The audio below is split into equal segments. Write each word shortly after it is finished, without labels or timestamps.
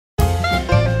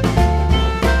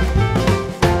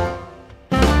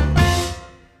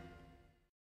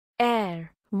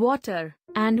water,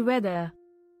 and weather.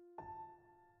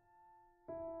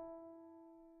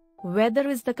 Weather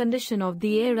is the condition of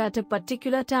the air at a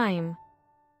particular time,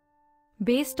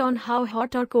 based on how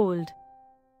hot or cold,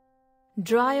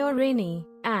 dry or rainy,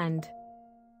 and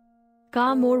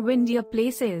calm or windy a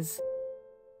place is.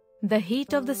 The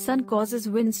heat of the sun causes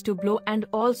winds to blow and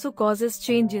also causes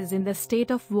changes in the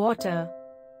state of water.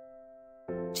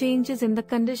 Changes in the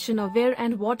condition of air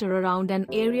and water around an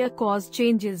area cause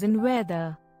changes in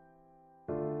weather.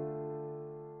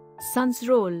 Sun's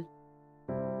role.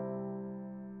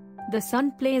 The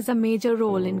sun plays a major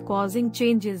role in causing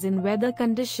changes in weather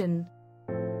condition.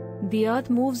 The earth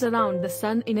moves around the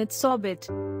sun in its orbit.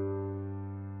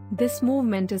 This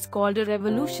movement is called a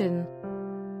revolution.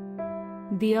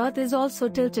 The earth is also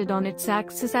tilted on its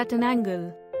axis at an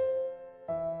angle.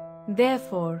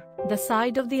 Therefore, the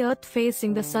side of the earth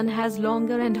facing the sun has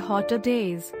longer and hotter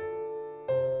days,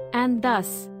 and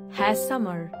thus has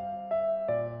summer.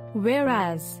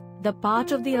 Whereas, the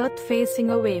part of the earth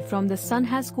facing away from the sun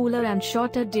has cooler and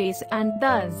shorter days and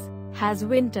thus has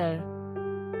winter.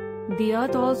 The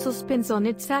earth also spins on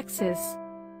its axis.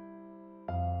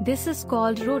 This is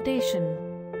called rotation.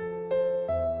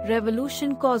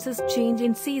 Revolution causes change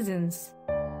in seasons.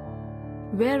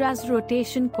 Whereas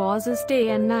rotation causes day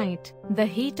and night, the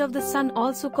heat of the sun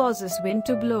also causes wind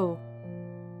to blow.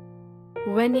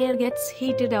 When air gets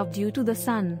heated up due to the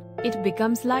sun, it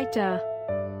becomes lighter.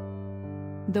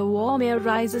 The warm air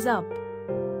rises up.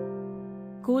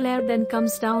 Cool air then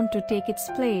comes down to take its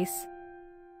place.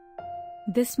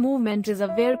 This movement is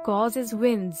where causes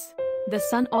winds. The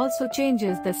sun also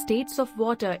changes the states of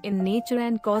water in nature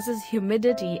and causes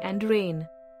humidity and rain.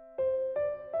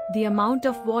 The amount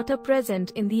of water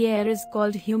present in the air is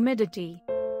called humidity.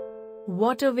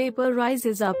 Water vapor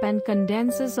rises up and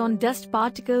condenses on dust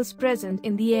particles present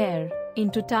in the air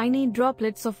into tiny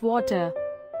droplets of water.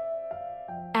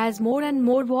 As more and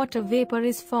more water vapor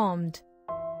is formed,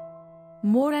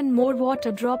 more and more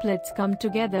water droplets come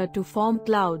together to form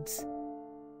clouds.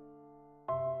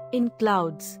 In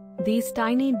clouds, these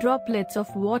tiny droplets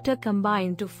of water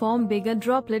combine to form bigger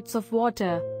droplets of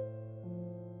water.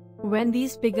 When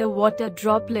these bigger water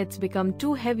droplets become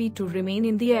too heavy to remain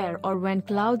in the air or when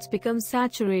clouds become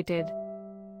saturated,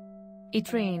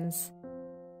 it rains.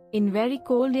 In very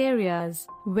cold areas,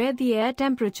 where the air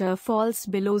temperature falls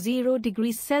below 0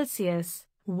 degrees Celsius,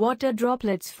 water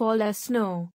droplets fall as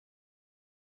snow.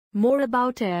 More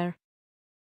about air.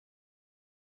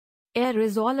 Air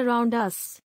is all around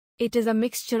us. It is a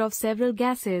mixture of several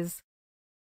gases.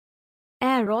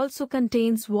 Air also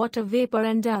contains water vapor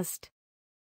and dust.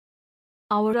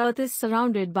 Our Earth is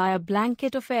surrounded by a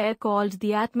blanket of air called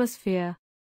the atmosphere.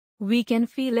 We can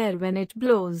feel air when it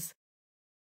blows.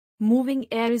 Moving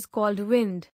air is called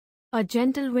wind. A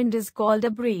gentle wind is called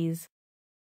a breeze.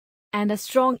 And a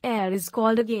strong air is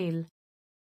called a gale.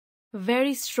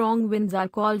 Very strong winds are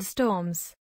called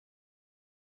storms.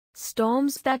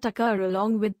 Storms that occur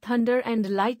along with thunder and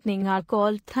lightning are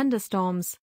called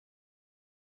thunderstorms.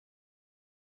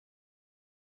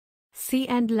 Sea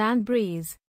and land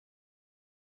breeze.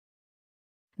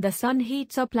 The sun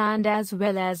heats up land as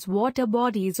well as water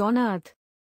bodies on Earth.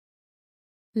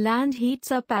 Land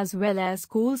heats up as well as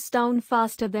cools down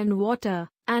faster than water,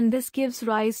 and this gives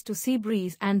rise to sea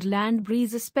breeze and land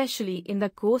breeze, especially in the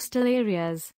coastal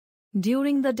areas.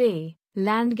 During the day,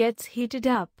 land gets heated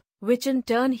up, which in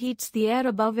turn heats the air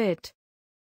above it.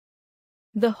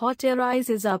 The hot air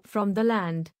rises up from the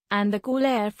land, and the cool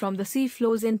air from the sea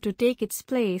flows in to take its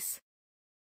place.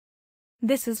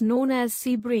 This is known as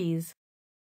sea breeze.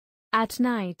 At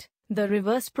night, the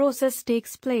reverse process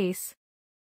takes place.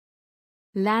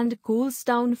 Land cools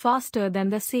down faster than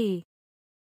the sea.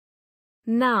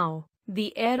 Now,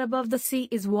 the air above the sea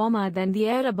is warmer than the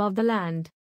air above the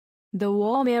land. The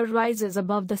warm air rises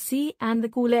above the sea and the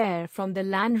cool air from the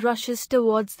land rushes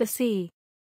towards the sea.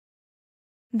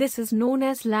 This is known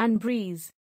as land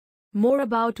breeze. More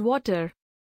about water.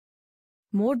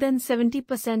 More than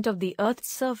 70% of the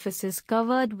Earth's surface is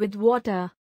covered with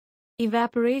water.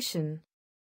 Evaporation.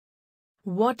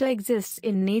 Water exists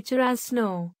in nature as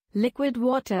snow, liquid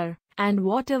water, and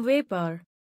water vapor.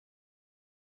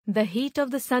 The heat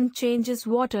of the sun changes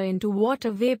water into water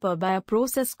vapor by a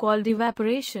process called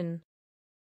evaporation.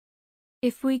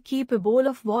 If we keep a bowl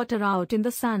of water out in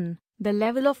the sun, the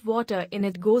level of water in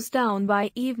it goes down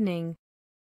by evening.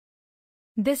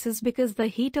 This is because the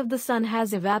heat of the sun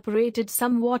has evaporated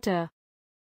some water.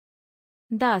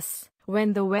 Thus,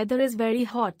 when the weather is very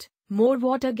hot, more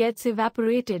water gets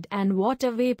evaporated and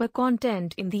water vapor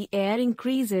content in the air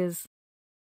increases.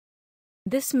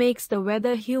 This makes the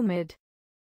weather humid.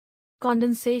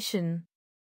 Condensation.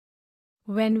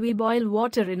 When we boil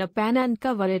water in a pan and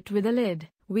cover it with a lid,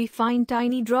 we find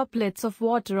tiny droplets of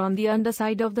water on the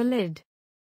underside of the lid.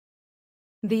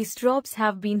 These drops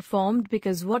have been formed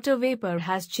because water vapor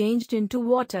has changed into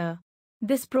water.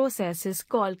 This process is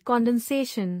called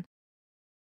condensation.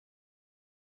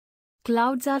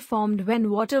 Clouds are formed when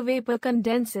water vapor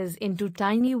condenses into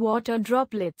tiny water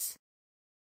droplets.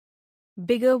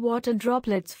 Bigger water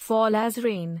droplets fall as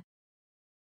rain.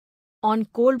 On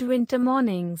cold winter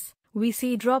mornings, we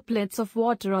see droplets of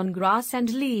water on grass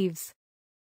and leaves.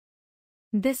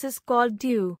 This is called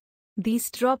dew.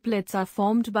 These droplets are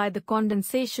formed by the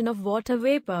condensation of water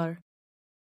vapor.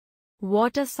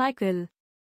 Water cycle.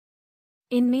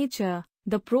 In nature,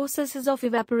 the processes of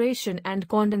evaporation and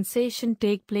condensation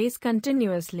take place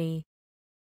continuously.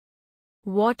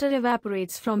 Water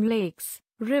evaporates from lakes,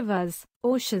 rivers,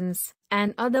 oceans,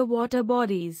 and other water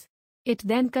bodies. It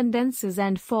then condenses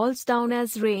and falls down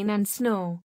as rain and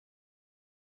snow.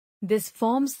 This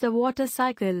forms the water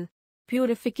cycle.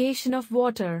 Purification of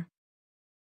water.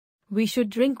 We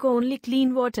should drink only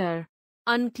clean water.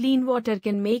 Unclean water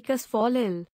can make us fall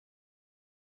ill.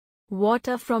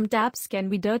 Water from taps can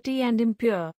be dirty and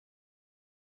impure.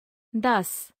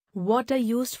 Thus, water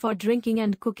used for drinking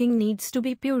and cooking needs to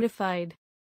be purified.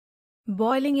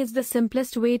 Boiling is the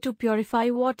simplest way to purify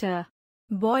water.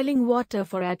 Boiling water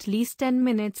for at least 10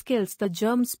 minutes kills the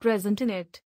germs present in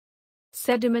it.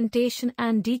 Sedimentation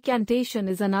and decantation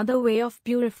is another way of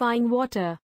purifying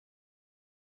water.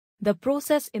 The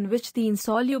process in which the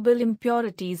insoluble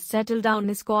impurities settle down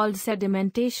is called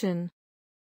sedimentation.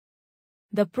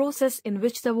 The process in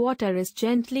which the water is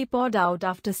gently poured out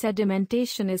after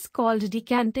sedimentation is called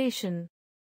decantation.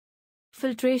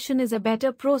 Filtration is a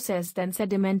better process than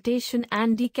sedimentation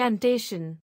and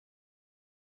decantation.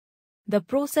 The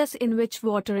process in which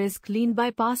water is cleaned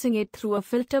by passing it through a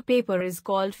filter paper is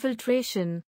called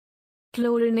filtration.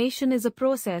 Chlorination is a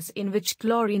process in which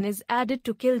chlorine is added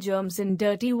to kill germs in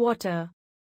dirty water.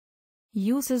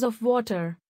 Uses of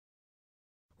water.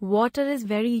 Water is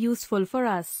very useful for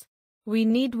us. We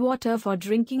need water for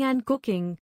drinking and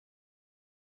cooking.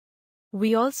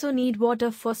 We also need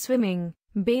water for swimming,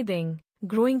 bathing,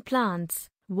 growing plants,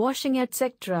 washing,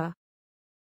 etc.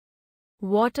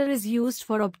 Water is used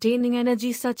for obtaining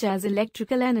energy such as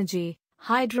electrical energy,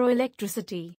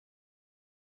 hydroelectricity.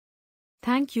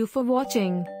 Thank you for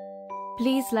watching.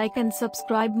 Please like and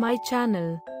subscribe my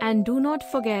channel, and do not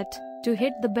forget to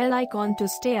hit the bell icon to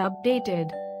stay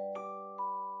updated.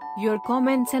 Your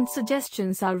comments and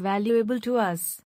suggestions are valuable to us.